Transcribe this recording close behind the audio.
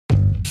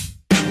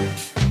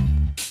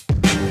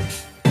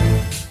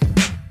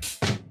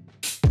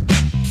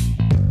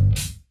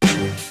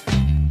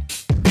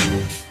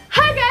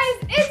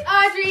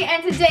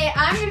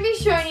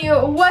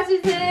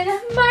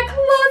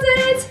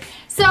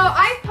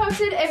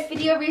posted a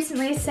video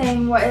recently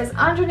saying what is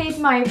underneath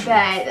my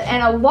bed,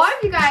 and a lot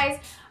of you guys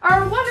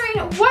are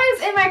wondering what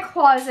is in my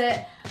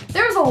closet.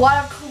 There was a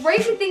lot of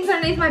crazy things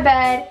underneath my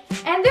bed,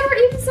 and there were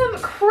even some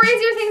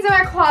crazier things in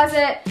my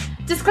closet.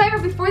 Disclaimer,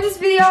 before this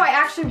video, I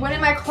actually went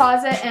in my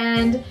closet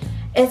and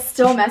it's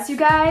still a mess, you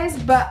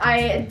guys, but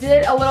I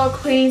did a little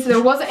cleaning so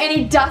there wasn't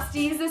any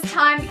dusties this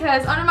time,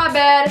 because under my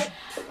bed,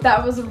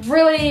 that was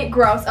really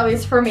gross, at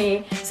least for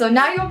me. So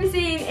now you won't be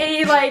seeing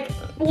any like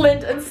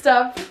lint and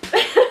stuff.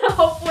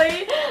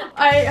 Hopefully,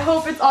 I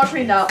hope it's all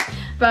cleaned up.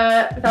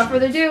 But without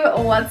further ado,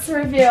 let's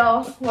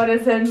reveal what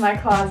is in my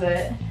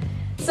closet.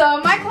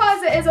 So my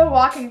closet is a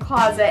walk-in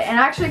closet, and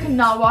I actually could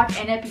not walk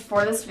in it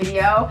before this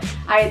video.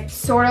 I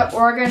sort of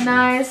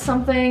organized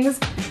some things,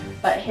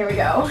 but here we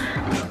go.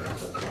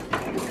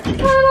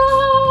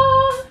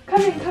 Ta-da!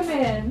 Come in, come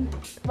in.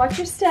 Watch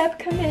your step,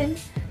 come in.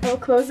 I will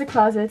close the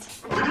closet.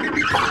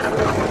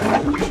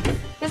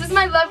 This is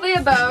my lovely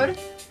abode.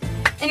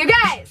 And you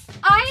guys,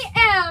 I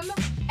am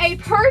a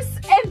purse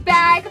and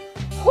bag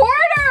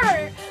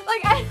hoarder!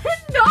 Like, I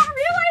did not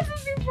realize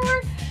this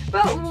before,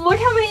 but look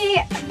how many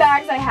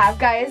bags I have,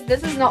 guys.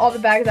 This is not all the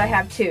bags I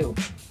have too.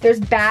 There's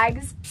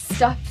bags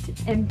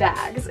stuffed in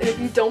bags. And if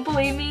you don't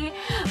believe me,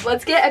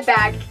 let's get a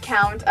bag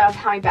count of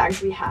how many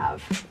bags we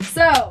have.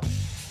 So,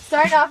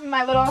 starting off in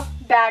my little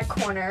bag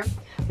corner,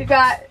 we've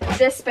got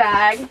this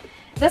bag.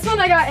 This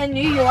one I got in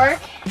New York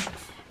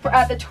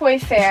at the toy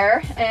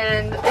fair,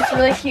 and it's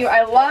really cute.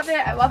 I love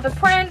it. I love the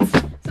prints.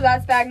 So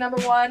that's bag number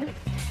one.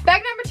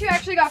 Bag number two I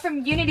actually got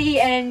from Unity,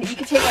 and you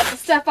can take all the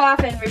stuff off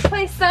and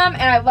replace them,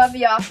 and I love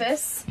The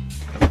Office.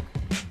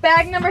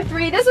 Bag number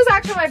three, this was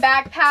actually my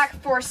backpack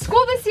for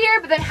school this year,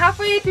 but then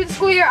halfway through the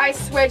school year I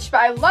switched, but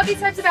I love these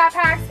types of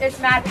backpacks. It's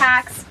Mad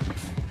Packs,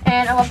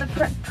 and I love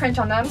the print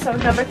on them, so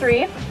number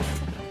three.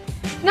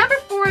 Number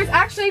four is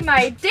actually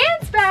my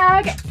dance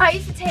bag. I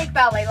used to take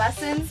ballet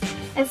lessons,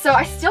 and so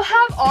I still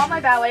have all my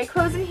ballet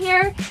clothes in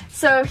here.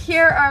 So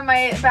here are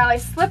my ballet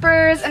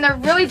slippers, and they're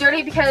really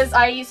dirty because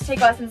I used to take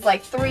lessons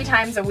like 3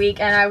 times a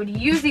week, and I would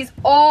use these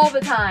all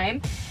the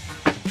time.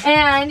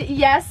 And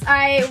yes,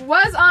 I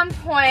was on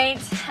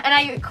point, and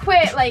I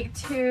quit like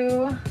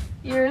 2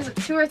 or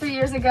 3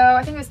 years ago.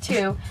 I think it was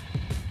 2.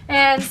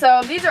 And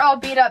so these are all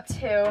beat up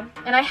too,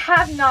 and I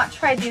have not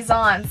tried these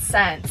on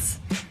since.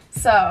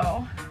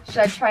 So should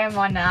I try them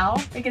on now?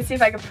 We can see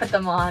if I can put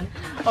them on.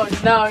 Oh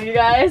no, you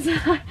guys.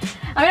 I'm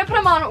gonna put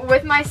them on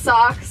with my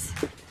socks.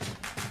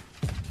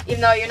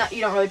 Even though you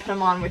don't really put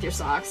them on with your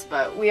socks,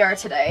 but we are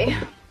today.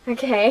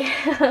 Okay.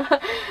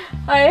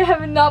 I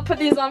have not put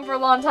these on for a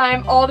long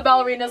time. All the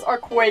ballerinas are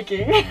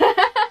quaking.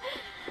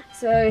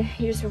 So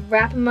you just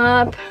wrap them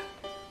up.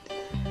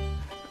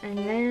 And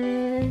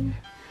then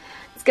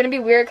it's gonna be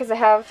weird because I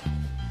have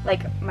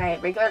like my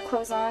regular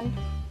clothes on,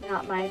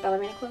 not my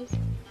ballerina clothes.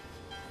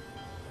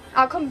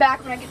 I'll come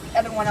back when I get the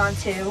other one on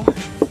too.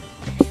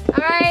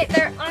 Alright,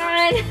 they're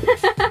on.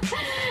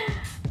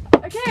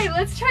 Okay,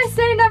 let's try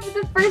standing up for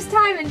the first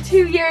time in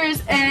 2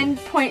 years in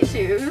point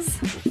shoes.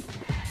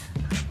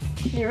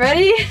 You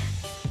ready?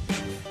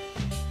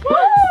 Woo!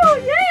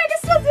 Yay, I can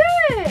still do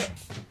it!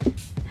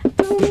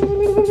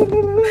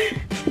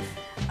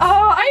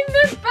 Oh, I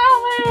miss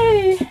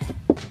ballet!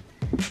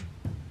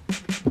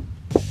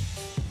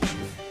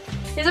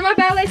 These are my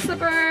ballet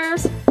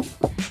slippers.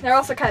 They're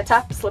also kind of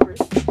tough slippers.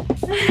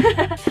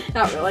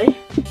 Not really.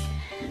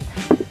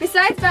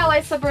 Besides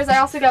ballet slippers, I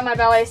also got my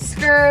ballet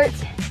skirt.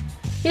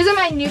 These are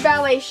my new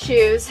ballet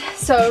shoes.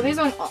 So these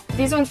ones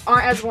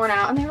aren't as worn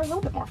out, and they're a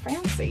little bit more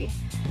fancy.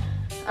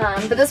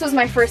 But this was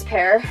my first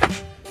pair.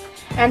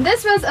 And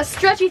this was a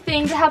stretchy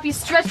thing to help you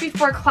stretch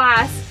before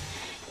class,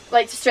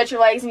 like to stretch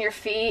your legs and your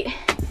feet.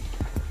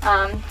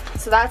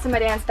 So that's in my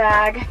dance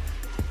bag.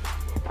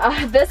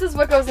 This is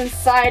what goes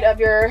inside of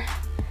your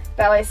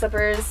ballet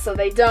slippers, so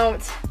they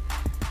don't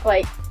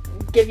like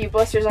give you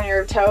blisters on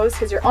your toes,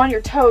 because you're on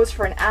your toes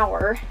for an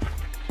hour.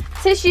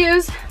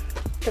 Tissues,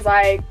 because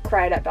I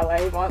cried at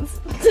ballet once.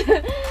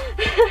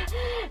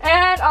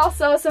 And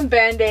also some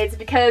band-aids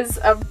because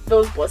of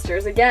those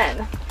blisters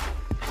again.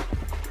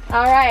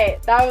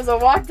 Alright, that was a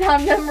walk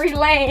down memory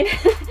lane.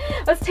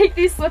 Let's take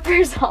these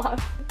slippers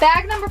off.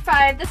 Bag number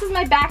 5, this is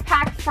my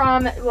backpack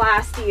from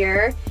last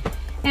year.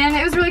 And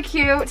it was really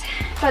cute,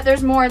 but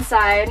there's more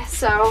inside.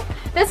 So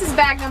this is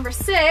bag number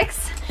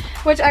 6,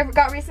 which I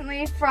got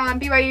recently from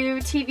BYU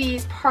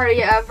TV's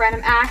Party of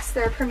Random Acts,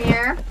 their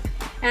premiere.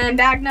 And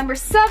bag number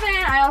 7,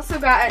 I also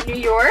got at New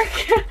York.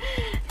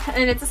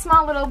 And it's a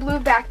small little blue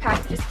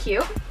backpack, which is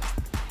cute.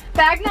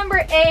 Bag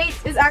number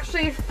 8 is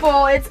actually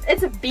full.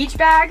 It's a beach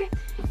bag.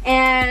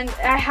 And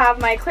I have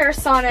my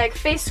Clarisonic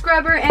face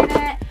scrubber in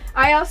it.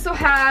 I also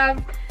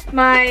have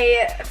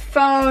my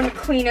phone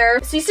cleaner.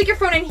 So you stick your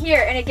phone in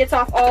here and it gets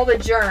off all the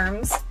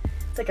germs.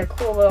 It's like a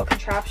cool little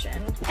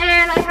contraption.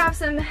 And I have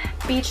some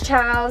beach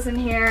towels in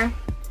here.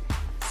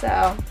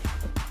 So,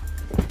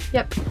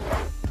 yep.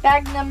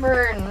 Bag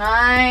number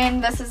 9.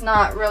 This is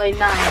not really 9,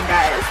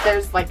 guys.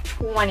 There's like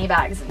 20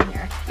 bags in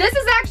here. This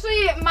is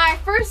actually my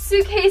first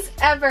suitcase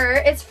ever.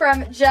 It's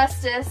from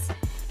Justice.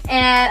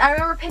 And I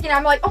remember picking it,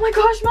 I'm like, oh my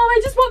gosh, Mom, I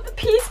just want the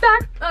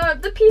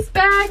piece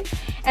bag.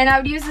 And I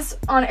would use this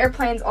on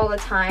airplanes all the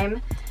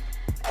time.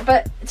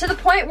 But to the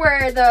point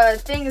where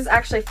the things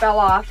actually fell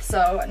off,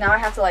 so now I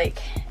have to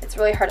like, it's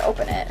really hard to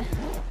open it.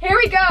 Here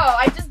we go.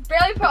 I just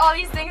barely put all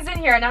these things in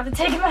here and I have to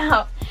take them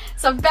out.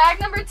 So bag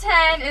number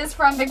 10 is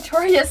from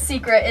Victoria's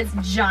Secret. It's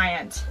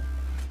giant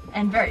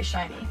and very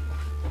shiny.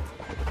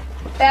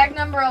 Bag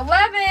number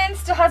 11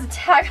 still has a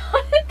tag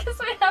on it because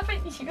I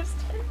haven't used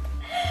it.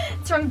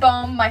 It's from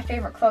Bohm, my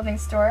favorite clothing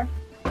store.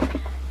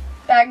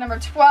 Bag number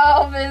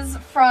 12 is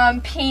from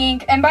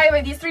Pink. And by the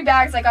way, these 3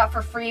 bags I got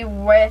for free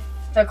with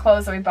the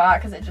clothes that we bought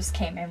because it just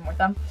came in with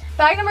them.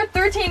 Bag number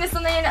 13 is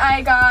something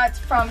I got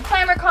from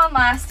ClamourCon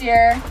last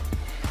year.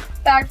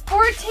 Bag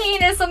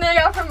 14 is something I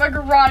got from a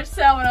garage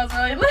sale when I was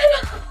really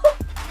little.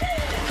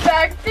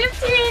 Bag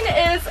 15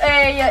 is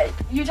a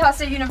Utah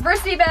State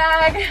University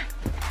bag.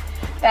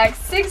 Bag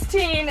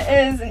 16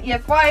 is an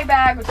EFY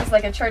bag, which is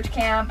like a church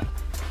camp.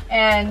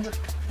 And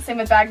same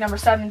with bag number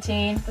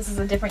 17. This is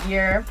a different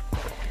year.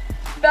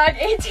 Bag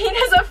 18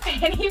 is a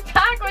fanny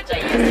pack, which I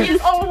used to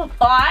use a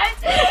lot.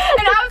 And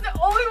I was the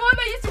only one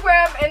that used to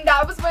wear them, and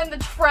that was when the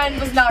trend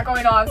was not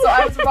going on. So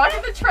I was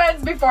rocking the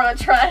trends before the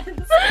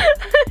trends.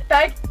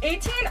 Bag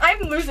 18,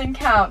 I'm losing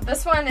count.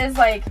 This one is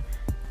like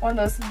one of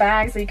those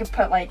bags that you could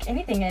put like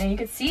anything in and you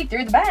could see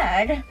through the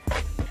bag.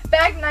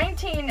 Bag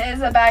 19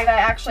 is a bag that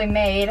I actually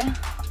made,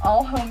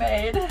 all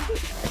homemade.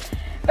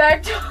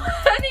 Bag 20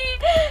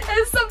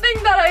 is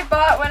something that I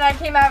bought when I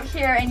came out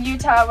here in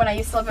Utah when I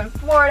used to live in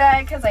Florida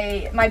because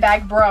my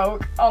bag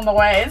broke on the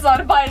way, so I had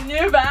to buy a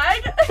new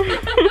bag.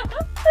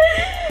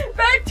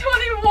 Bag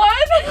 21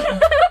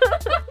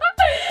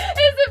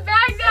 is a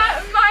bag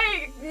that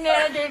my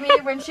Nana gave me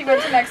when she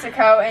went to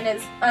Mexico, and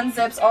it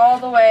unzips all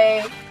the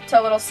way to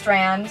a little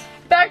strand.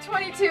 Bag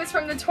 22 is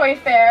from the Toy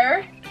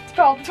Fair. It's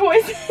called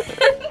Toys.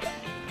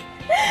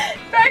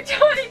 Bag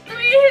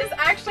 23 is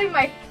actually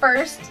my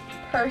first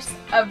purse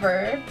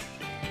ever.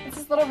 It's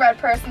this little red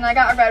purse, and I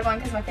got a red one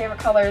because my favorite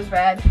color is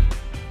red.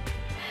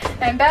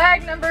 And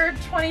bag number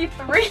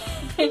 23,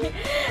 I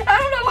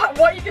don't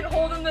know what you can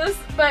hold in this,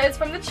 but it's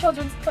from the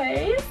Children's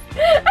Place.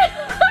 I've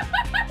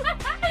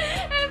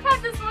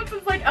had this one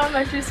since like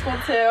elementary school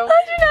too.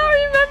 I do not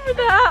remember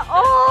that at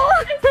all.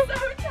 It's so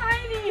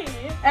tiny.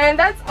 And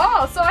that's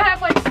all. So I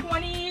have like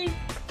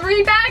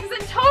 23 bags in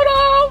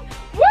total.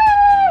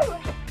 Woo!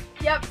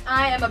 Yep,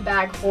 I am a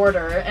bag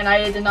hoarder, and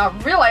I did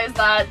not realize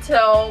that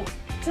till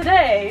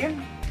today.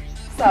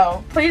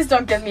 So please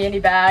don't give me any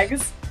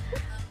bags.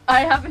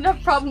 I have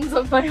enough problems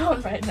of my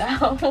own right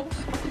now.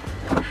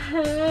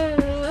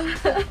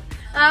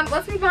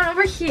 Let's move on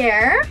over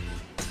here.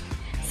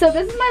 So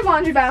this is my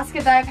laundry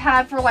basket that I've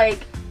had for like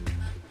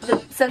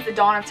since the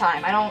dawn of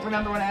time. I don't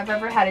remember when I've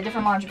ever had a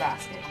different laundry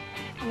basket.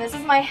 And this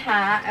is my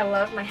hat. I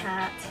love my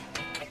hat.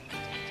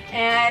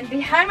 And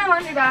behind my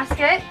laundry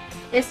basket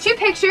is 2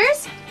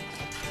 pictures.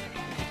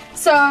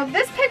 So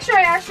this picture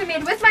I actually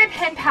made with my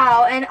pen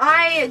pal, and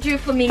I drew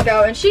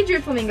flamingo and she drew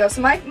flamingo. So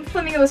my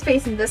flamingo was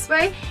facing this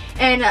way,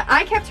 and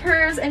I kept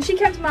hers and she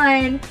kept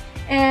mine,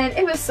 and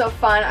it was so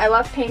fun. I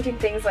love painting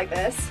things like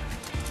this.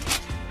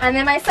 And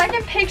then my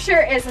second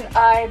picture is an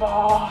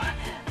eyeball.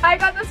 I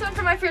got this one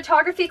from my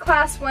photography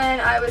class when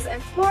I was in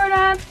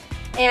Florida,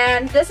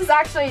 and this is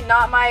actually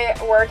not my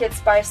work, it's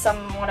by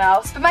someone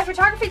else. But my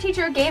photography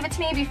teacher gave it to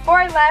me before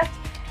I left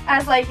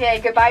as like a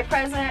goodbye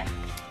present.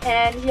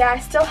 And yeah, I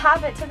still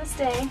have it to this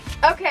day.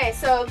 Okay,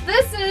 so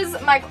this is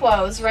my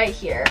clothes right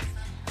here.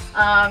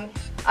 I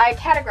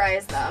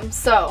categorized them.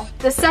 So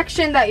the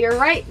section that you're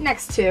right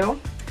next to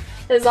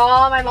is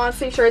all my long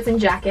sleeve shirts and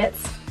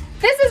jackets.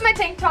 This is my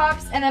tank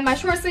tops, and then my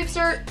short sleeve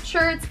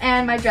shirts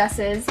and my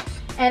dresses.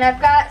 And I've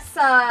got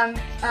some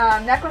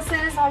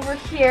necklaces over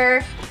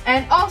here,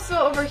 and also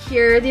over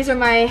here, these are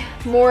my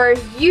more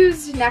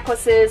used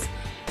necklaces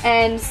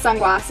and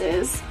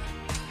sunglasses.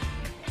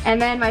 And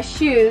then my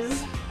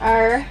shoes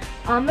are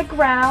on the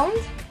ground.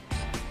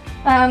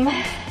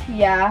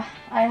 Yeah,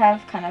 I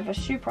have kind of a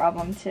shoe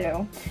problem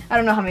too. I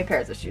don't know how many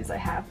pairs of shoes I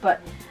have, but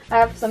I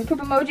have some poop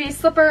emoji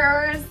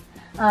slippers,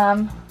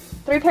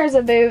 3 pairs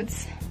of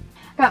boots,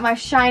 got my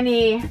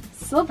shiny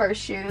silver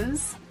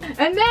shoes,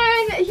 and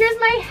then here's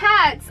my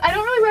hats. I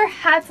don't really wear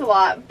hats a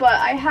lot, but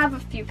I have a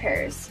few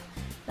pairs.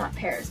 Not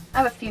pairs,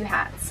 I have a few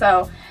hats.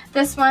 So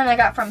this one I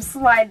got from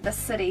Slide the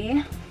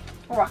City,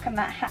 rocking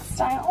that hat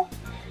style.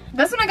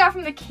 This one I got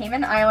from the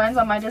Cayman Islands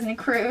on my Disney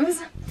cruise.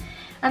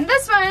 And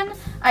this one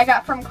I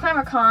got from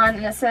ClamourCon,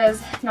 and it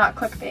says, not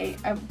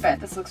clickbait. I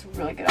bet this looks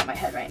really good on my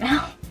head right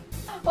now.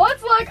 Well,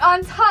 let's look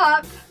on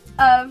top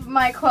of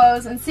my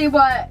clothes and see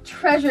what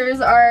treasures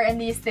are in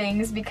these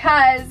things,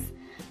 because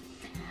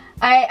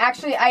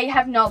I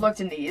have not looked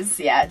in these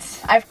yet.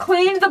 I've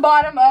cleaned the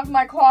bottom of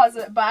my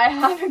closet, but I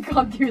haven't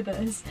gone through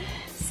this.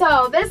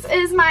 So this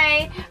is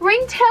my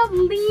ring-tailed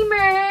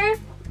lemur.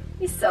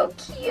 He's so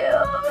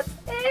cute.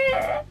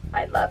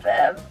 I love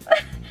him.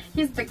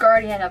 He's the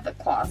guardian of the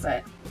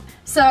closet.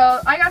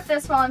 So I got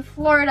this while in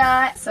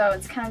Florida, so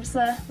it's kind of just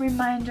a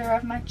reminder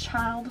of my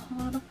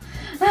childhood,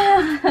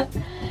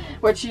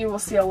 which you will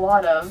see a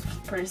lot of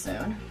pretty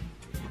soon.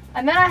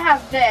 And then I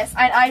have this.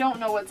 I don't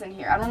know what's in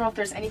here. I don't know if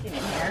there's anything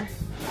in here,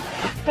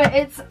 but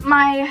it's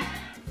my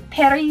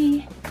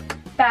Paris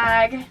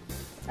bag,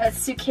 a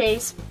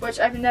suitcase, which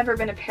I've never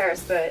been to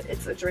Paris, but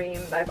it's a dream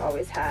that I've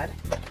always had.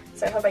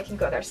 So I hope I can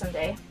go there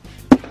someday.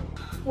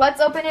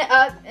 Let's open it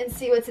up and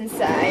see what's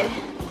inside.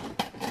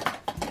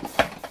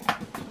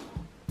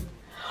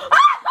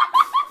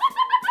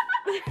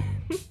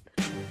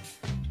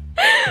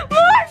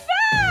 More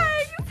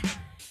bags!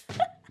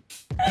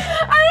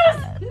 I was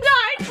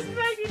not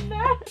expecting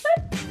that.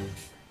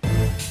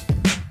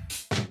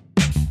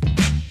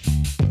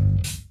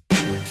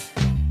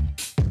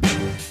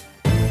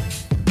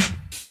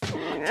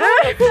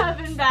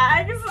 7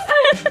 bags.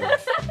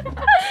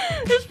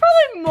 There's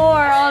probably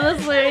more,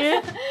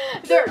 honestly.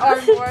 There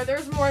are more.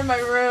 There's more in my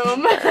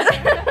room.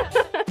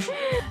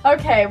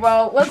 Okay,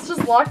 well, let's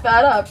just lock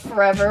that up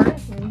forever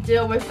and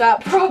deal with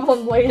that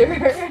problem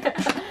later.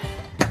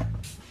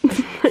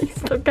 I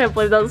still can't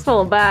believe that was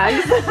full of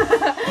bags.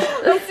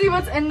 Let's see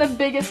what's in the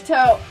biggest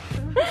tote.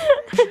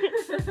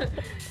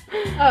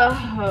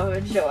 Oh,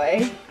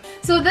 joy.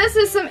 So this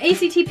is some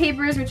ACT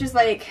papers, which is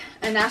like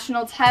a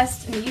national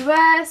test in the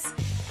US.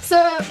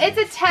 So it's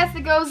a test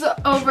that goes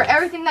over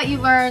everything that you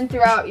learn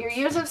throughout your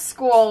years of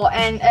school,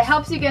 and it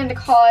helps you get into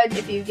college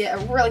if you get a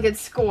really good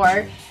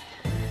score.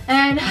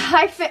 And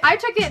I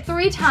took it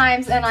 3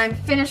 times and I'm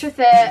finished with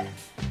it.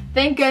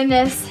 Thank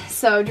goodness.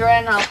 So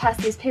Jordan, I'll pass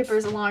these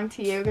papers along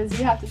to you because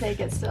you have to take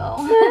it still.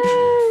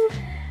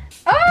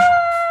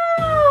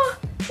 Oh,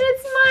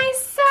 it's my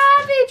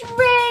Savage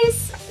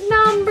Race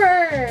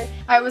number.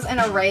 I was in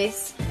a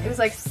race. It was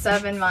like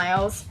 7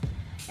 miles.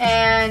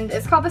 And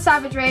it's called the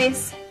Savage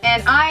Race.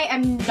 And I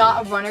am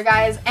not a runner,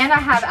 guys. And I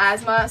have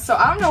asthma. So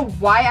I don't know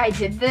why I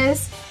did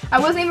this. I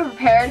wasn't even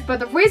prepared. But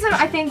the reason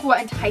I think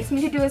what enticed me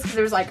to do is because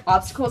there's like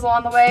obstacles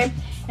along the way.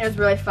 And it was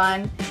really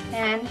fun.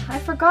 And I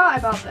forgot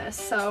about this.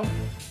 So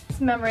it's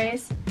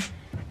memories.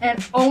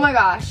 And oh my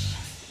gosh,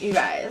 you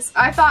guys.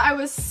 I thought I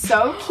was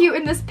so cute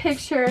in this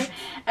picture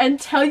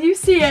until you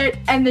see it.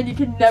 And then you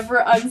can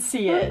never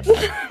unsee it.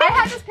 I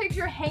had this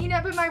picture hanging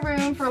up in my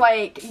room for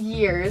like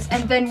years.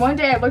 And then one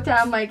day I looked at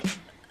it, I'm like,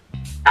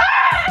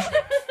 ah!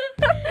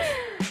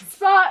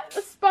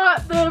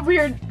 Spot the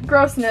weird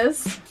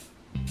grossness.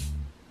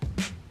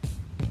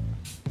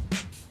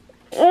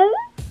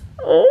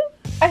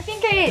 I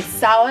think I ate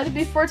salad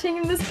before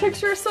taking this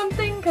picture or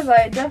something, because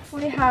I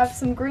definitely have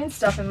some green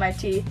stuff in my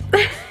teeth.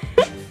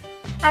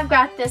 I've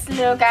got this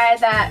little guy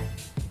that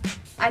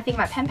I think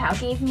my pen pal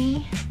gave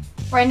me.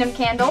 Random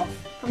candle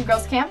from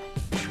Girls Camp.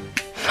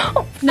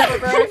 Never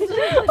burned.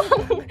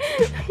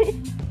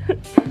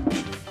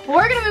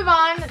 We're gonna move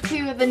on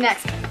to the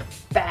next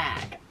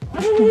bag.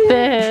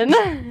 Ben.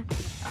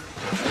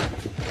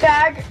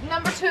 Bag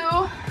number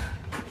 2.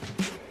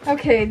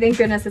 Okay, thank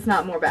goodness it's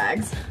not more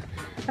bags.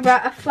 I've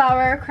got a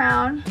flower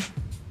crown.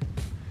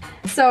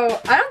 So,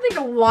 I don't think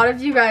a lot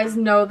of you guys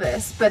know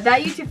this, but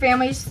that YouTube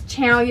Family's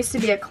channel used to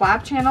be a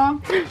collab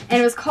channel,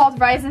 and it was called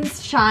Rise and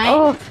Shine.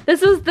 Oh,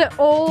 this was the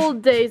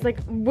old days, like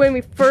when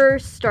we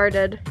first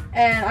started.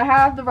 And I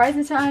have the Rise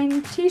and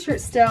Shine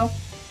t-shirt still.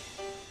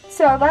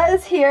 So that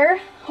is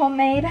here,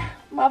 homemade,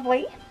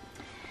 lovely.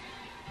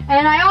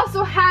 And I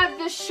also have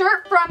this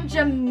shirt from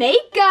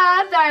Jamaica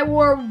that I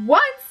wore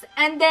once,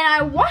 and then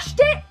I washed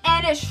it,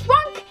 and it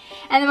shrunk.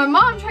 And then my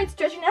mom tried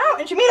stretching it out,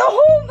 and she made a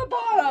hole in the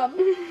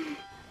bottom.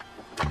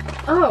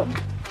 Oh,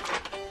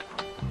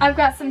 I've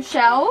got some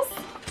shells.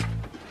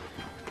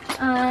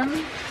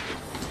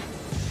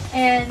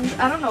 And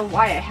I don't know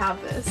why I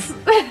have this.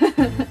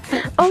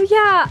 Oh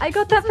yeah, I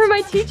got that for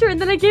my teacher,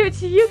 and then I gave it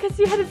to you because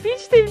you had a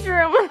beach themed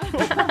room.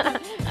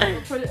 I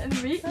put it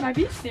in my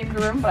beach themed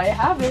room, but I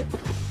have it.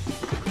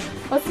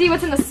 Let's see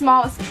what's in the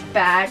smallest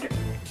bag.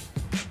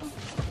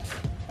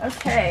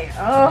 Okay.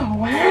 Oh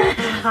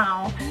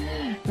wow.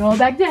 Roll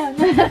back down.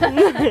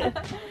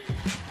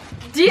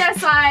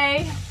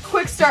 DSI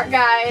Quick Start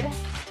Guide.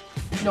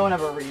 No one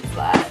ever reads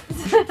that.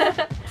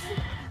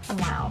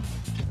 Wow.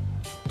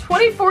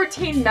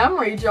 2014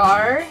 memory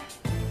jar.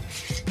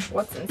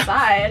 What's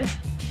inside?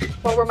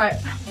 What were my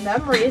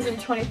memories in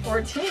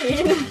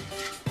 2014?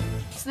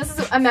 So this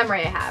is a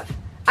memory I have.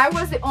 I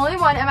was the only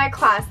one in my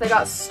class that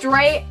got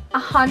straight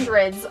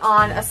 100s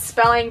on a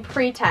spelling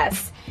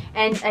pre-test,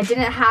 and I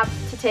didn't have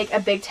to take a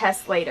big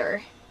test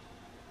later.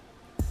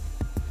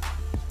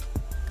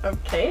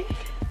 Okay.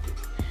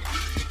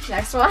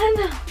 Next one.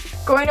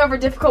 Going over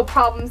difficult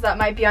problems that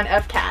might be on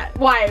FCAT.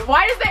 Why?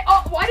 Why do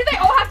they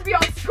all have to be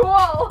on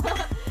school?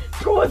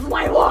 School is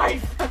my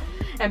life.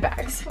 And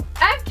bags.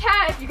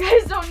 FCAT, if you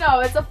guys don't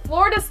know, it's a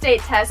Florida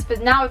state test,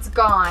 but now it's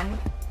gone.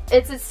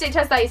 It's a state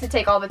test that I used to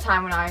take all the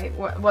time when I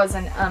was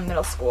in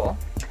middle school.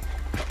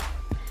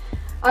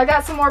 I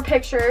got some more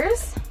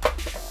pictures.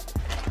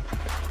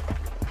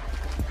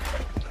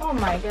 Oh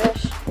my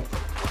gosh.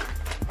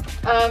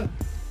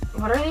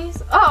 What are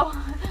these? Oh,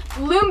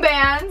 loom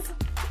bands.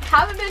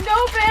 Haven't been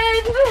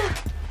opened.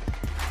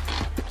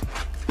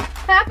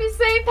 Happy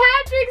St.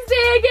 Patrick's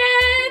Day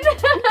again!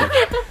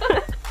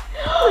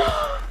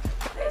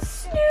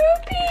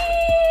 Snoopy!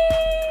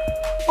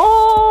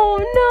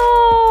 Oh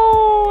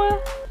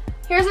no!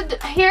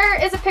 Here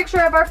is a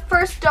picture of our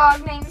first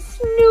dog named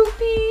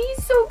Snoopy.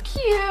 He's so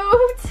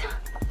cute.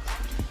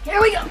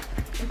 Here we go.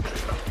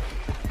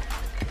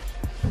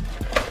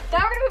 Now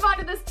we're gonna move on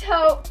to this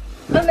tote.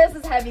 And this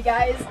is heavy,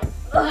 guys.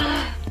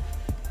 Ugh.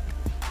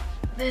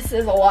 This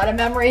is a lot of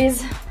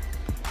memories.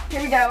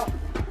 Here we go.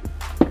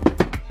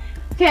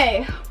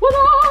 Okay,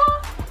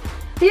 voila!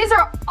 These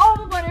are all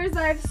the letters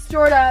that I've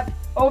stored up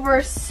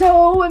over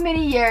so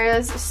many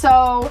years.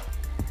 So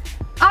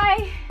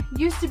I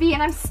used to be,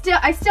 and I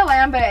still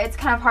am, but it's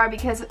kind of hard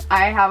because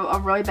I have a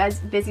really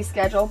busy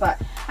schedule, but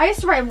I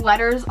used to write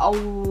letters a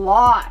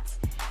lot.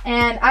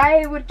 And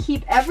I would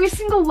keep every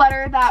single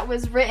letter that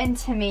was written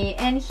to me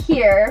in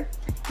here.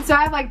 So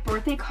I have like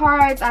birthday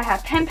cards, I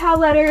have pen pal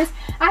letters,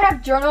 I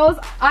have journals,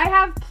 I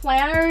have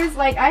planners,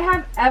 like I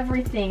have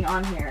everything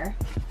on here.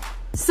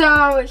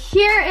 So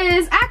here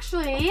is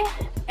actually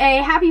a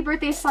happy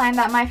birthday sign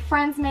that my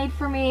friends made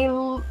for me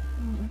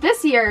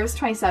this year. It was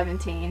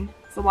 2017,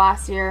 it's the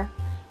last year,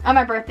 on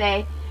my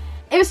birthday.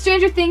 It was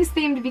Stranger Things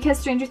themed because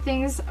Stranger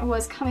Things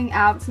was coming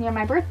out near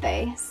my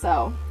birthday,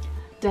 so.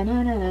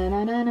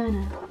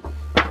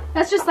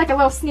 That's just like a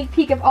little sneak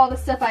peek of all the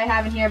stuff I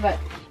have in here, but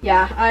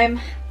yeah, I'm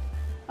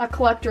a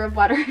collector of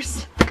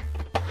letters.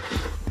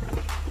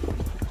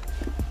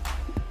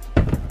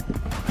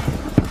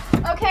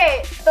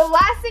 Okay, the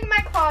last thing in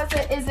my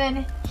closet is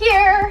in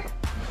here.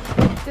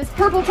 This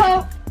purple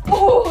tote.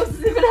 Oh, this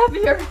is even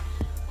heavier.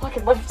 I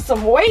can lift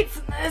some weights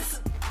in this.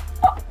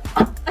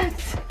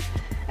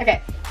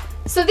 Okay.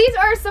 So these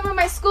are some of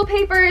my school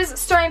papers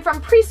starting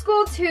from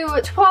preschool to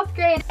 12th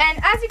grade, and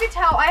as you can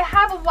tell I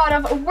have a lot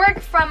of work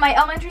from my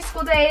elementary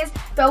school days,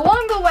 but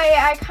along the way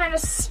I kind of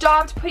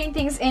stopped putting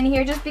things in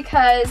here just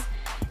because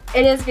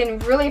it is getting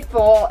really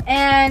full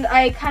and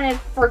I kind of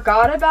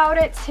forgot about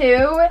it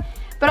too,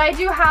 but I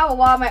do have a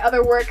lot of my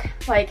other work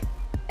like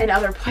in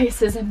other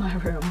places in my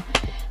room.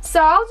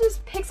 So I'll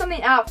just pick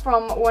something out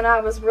from when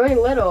I was really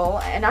little,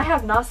 and I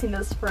have not seen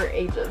this for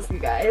ages, you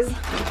guys.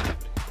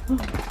 Oh,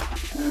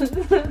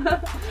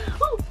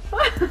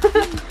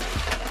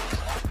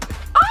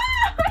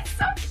 it's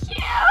so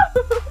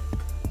cute!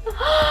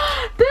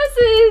 This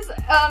is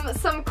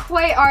some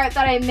clay art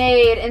that I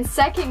made in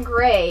 2nd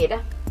grade.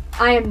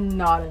 I am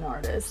not an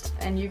artist,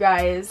 and you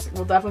guys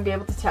will definitely be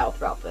able to tell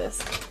throughout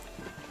this.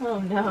 Oh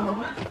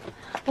no.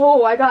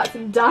 Oh, I got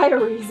some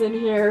diaries in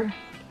here.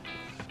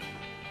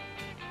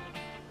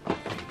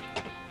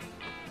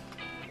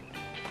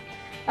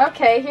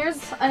 Okay,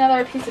 here's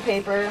another piece of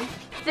paper.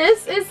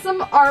 This is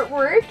some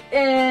artwork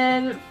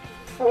in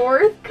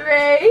 4th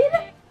grade.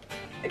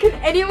 Can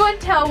anyone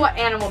tell what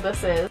animal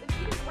this is?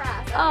 It's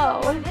grass.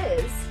 I don't know what it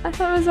is. I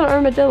thought it was an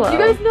armadillo. You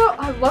guys know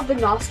I love the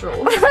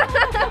nostrils.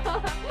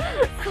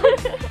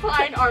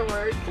 Fine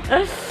artwork.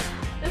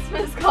 This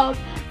one is called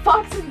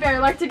Fox and Bear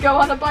Like to Go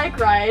on a Bike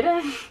Ride.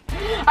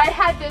 I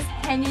had this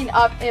hanging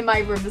up in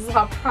my room. This is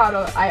how proud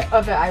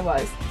of it I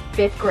was.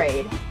 5th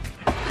grade.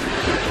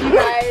 You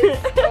guys,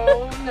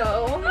 oh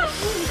no.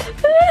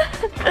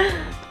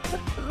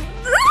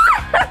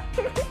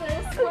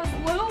 This was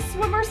Little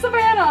Swimmer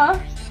Savannah.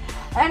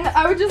 And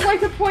I would just like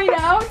to point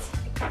out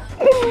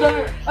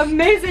the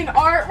amazing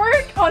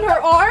artwork on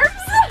her arms.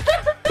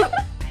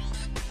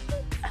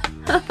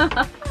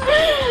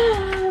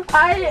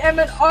 I am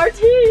an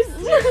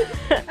artiste.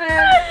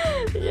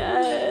 And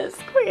yes,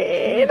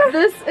 queen.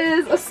 This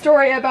is a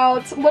story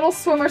about Little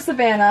Swimmer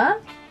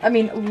Savannah. I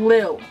mean,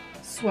 Lil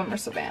Swimmer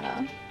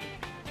Savannah.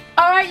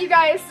 Alright you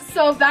guys,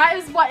 so that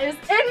is what is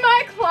in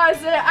my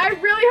closet. I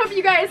really hope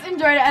you guys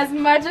enjoyed it as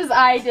much as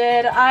I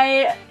did.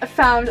 I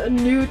found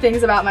new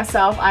things about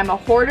myself. I'm a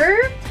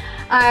hoarder.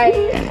 I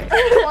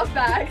love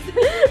bags.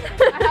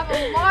 I have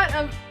a lot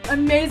of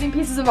amazing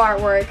pieces of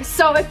artwork.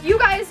 So if you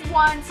guys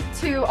want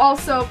to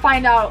also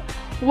find out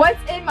what's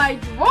in my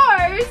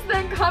drawers,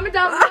 then comment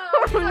down below.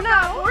 I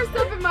have more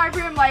stuff in my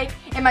room, like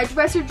in my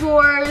dresser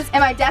drawers,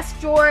 and my desk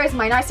drawers,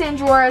 my nightstand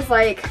drawers.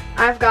 Like,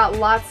 I've got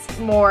lots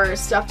more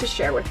stuff to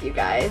share with you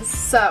guys.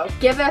 So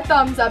give it a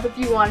thumbs up if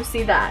you want to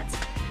see that.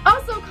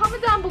 Also,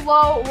 comment down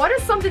below, what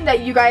is something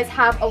that you guys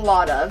have a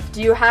lot of?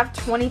 Do you have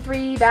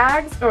 23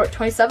 bags? Or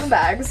 27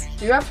 bags?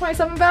 Do you have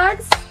 27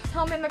 bags?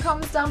 Tell me in the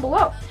comments down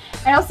below.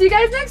 And I'll see you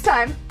guys next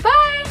time.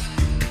 Bye!